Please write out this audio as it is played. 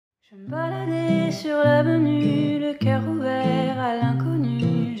Je me baladais sur l'avenue, le cœur ouvert à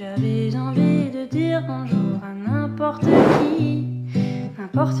l'inconnu. J'avais envie de dire bonjour à n'importe qui,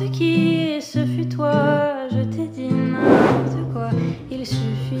 et ce fut toi. Je t'ai dit n'importe quoi, il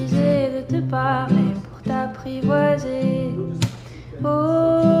suffisait de te parler pour t'apprivoiser.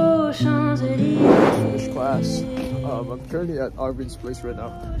 Oh, Champs-Élysées. Class. I'm currently at Arvin's place right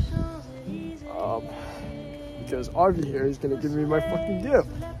now. Because Arvin here is gonna give me my fucking gift.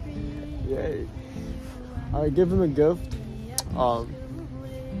 Yay. I give him a gift. I'm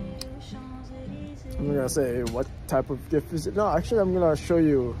not gonna say what type of gift is it. No, actually I'm gonna show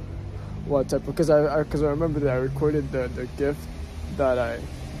you what type of, because I remember that I recorded the gift that I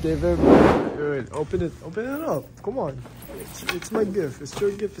gave him. Wait, open it up. Come on. It's my gift. It's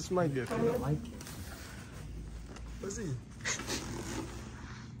your gift, it's my gift. You don't like it. What's he?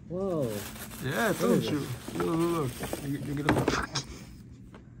 Whoa. Yeah, I told you. Look. You're gonna.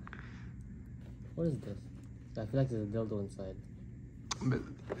 What is this? I feel like there's a dildo inside. But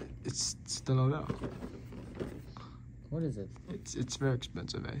it's still not out. What is it? It's very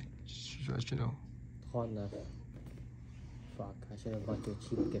expensive, eh? Just to let you know. Honda. Fuck, I should have bought you a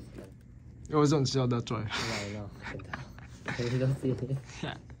cheap gift then. It was on sale, that's why. Yeah, I know. You don't see it.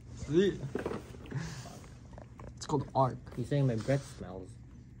 Yeah. See? It's called art. You're saying my breath smells?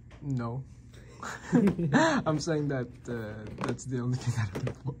 No. I'm saying that that's the only thing that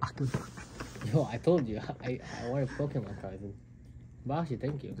I could. Yo, I told you, I want a Pokemon card. But actually,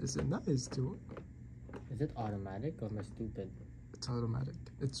 thank you. Is it nice too? Is it automatic or am I stupid? It's automatic.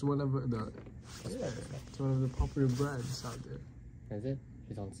 It's one of the it's one of the popular brands out there. Is it?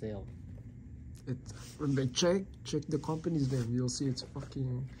 It's on sale. When they check the company's name, you'll see it's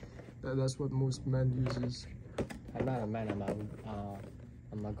fucking. That's what most men uses. I'm not a man.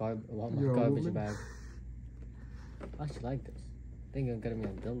 I'm a garbage woman? bag. I actually like this. I think you're gonna get me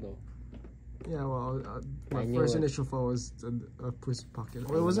a dildo. Yeah, well, my first initial thought was a pussy pocket.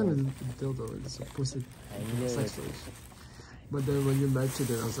 Well, it wasn't a dildo, it's a pussy accessories. But then when you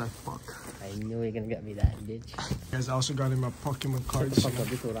mentioned it, I was like, fuck. I knew you were gonna get me that, bitch. Guys, I also got him my Pokemon cards. Fuck up,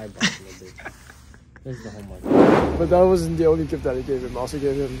 this is what I bought him, bitch. This is the homework. But that wasn't the only gift that I gave him. I also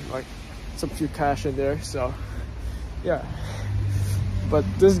gave him like some few cash in there, so yeah. But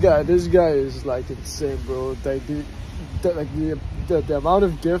this guy is like insane, bro. The amount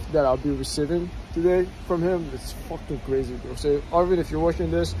of gift that I'll be receiving today from him is fucking crazy, bro. So Arvin, if you're watching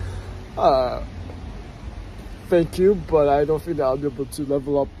this, thank you, but I don't think that I'll be able to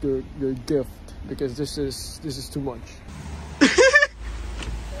level up your gift because this is too much.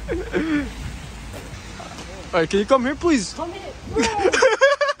 Alright, can you come here, please? Come here, bro.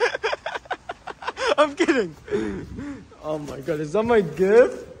 I'm kidding. Oh my god, is that my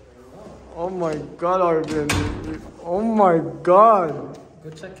gift? Oh my god, Arvin. Oh my god. Go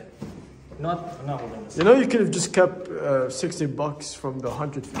check it. No. You know you could have just kept $60 from the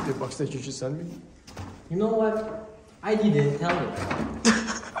 $150 that you just sent me. You know what? I didn't tell you.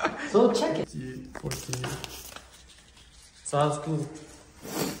 So check it. 14. So how's school?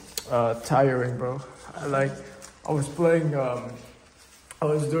 Tiring, bro. I was playing. I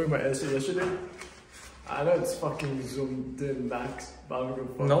was doing my essay yesterday. I know it's fucking zoomed in max, but I'm gonna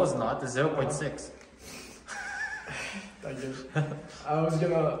fuck. No, it's not. It's 0.6. I guess. I was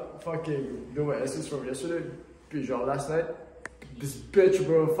gonna fucking do my essays from yesterday. Puis genre last night, this bitch,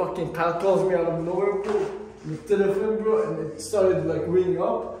 bro, fucking calls me out of nowhere, bro. With telephone, bro, and it started like ringing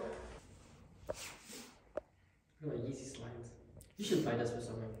up. Look at my Yeezy slides. You should buy this for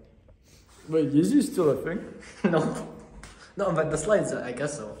summer. Wait, Yeezy is still a thing? No, but the slides, I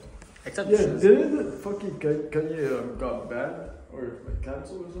guess so. Except yeah, didn't it fucking Kanye got banned or like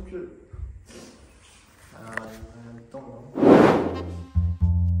cancelled or some shit? I don't know.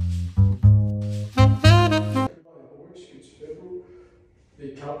 They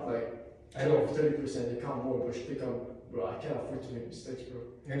count like 30%, they count more, but they count, bro, I can't afford to make mistakes, bro.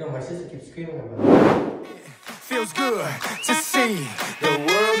 I know, my sister keeps screaming about it. Feels good to see the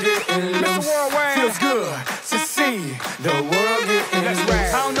world getting loose. Feels good to see the world getting loose.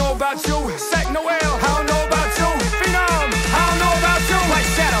 I don't know about you, Sack Noel. I don't know about you, Phenom. I don't know about you, White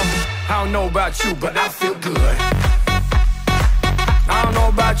Shadow. I don't know about you, but I feel good. I don't know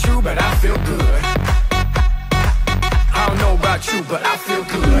about you, but I feel good. I don't know about you, but I feel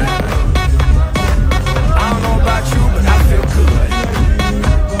good. I don't know about you, but I feel good.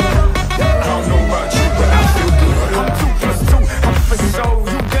 I don't know about you, but I feel good. I'm 2 + 2, I'm for sure.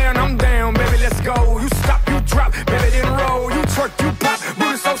 You down, I'm down, baby, let's go. You stop, you drop, baby, then roll. You twerk, you pop,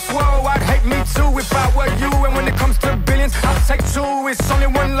 booty so swole. I'd hate me too if I were you. And when it comes to billions, I'll take 2. It's only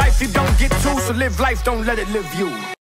one life, you don't get 2. So live life, don't let it live you.